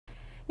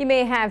You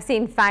may have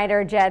seen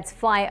fighter jets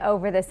fly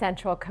over the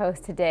Central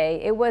Coast today.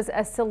 It was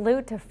a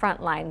salute to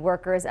frontline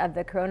workers of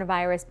the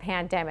coronavirus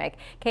pandemic.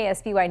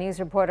 KSBY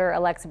News reporter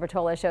Alexa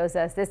Bertola shows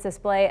us this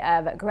display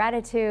of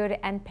gratitude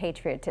and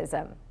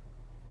patriotism.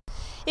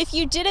 If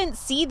you didn't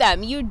see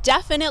them, you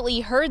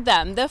definitely heard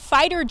them. The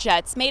fighter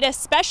jets made a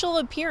special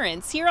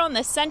appearance here on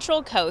the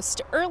Central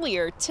Coast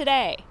earlier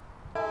today.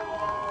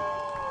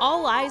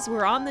 All eyes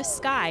were on the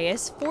sky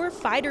as 4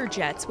 fighter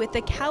jets with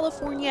the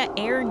California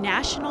Air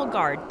National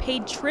Guard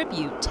paid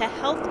tribute to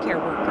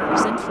healthcare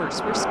workers and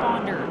first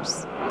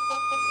responders.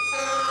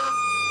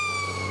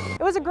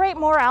 It was a great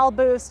morale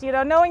boost,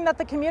 knowing that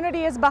the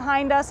community is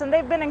behind us and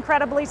they've been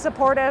incredibly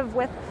supportive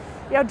with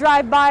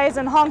drive-bys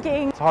and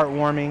honking. It's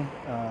heartwarming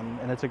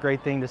and it's a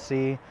great thing to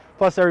see.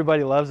 Plus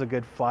everybody loves a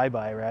good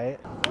flyby, right?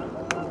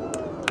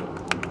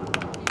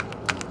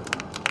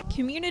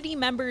 Community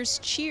members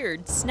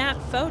cheered,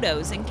 snapped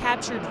photos, and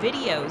captured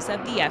videos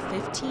of the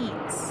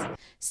F-15s.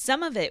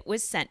 Some of it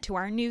was sent to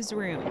our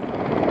newsroom.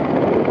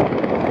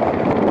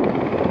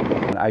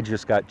 I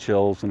just got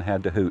chills and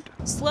had to hoot.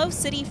 Slow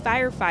City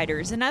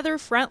firefighters and other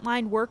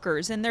frontline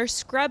workers in their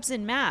scrubs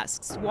and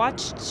masks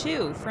watched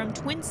too from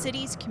Twin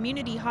Cities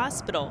Community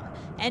Hospital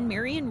and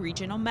Marion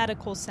Regional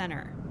Medical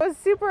Center. It was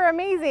super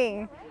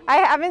amazing. I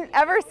haven't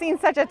ever seen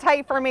such a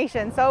tight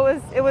formation, so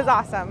it was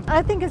awesome.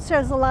 I think it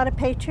shows a lot of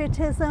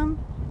patriotism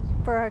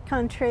for our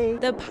country.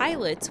 The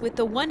pilots with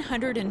the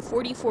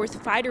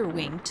 144th Fighter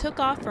Wing took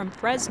off from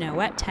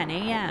Fresno at 10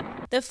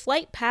 a.m. The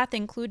flight path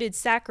included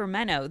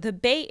Sacramento, the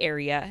Bay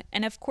Area,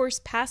 and of course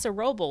Paso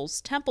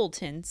Robles,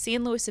 Templeton,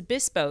 San Luis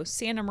Obispo,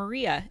 Santa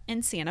Maria,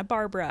 and Santa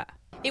Barbara.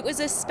 It was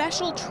a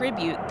special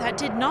tribute that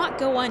did not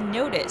go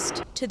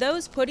unnoticed to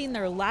those putting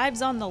their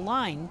lives on the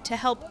line to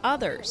help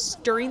others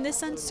during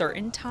this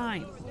uncertain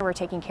time. We're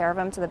taking care of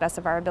them to the best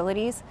of our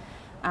abilities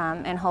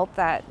and hope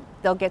that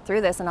they'll get through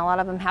this, and a lot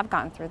of them have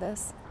gotten through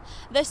this.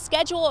 The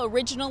schedule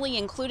originally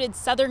included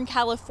Southern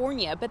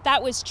California, but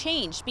that was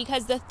changed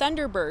because the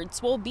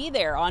Thunderbirds will be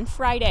there on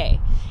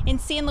Friday. In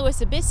San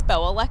Luis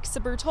Obispo,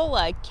 Alexa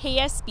Bertola,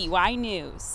 KSBY News.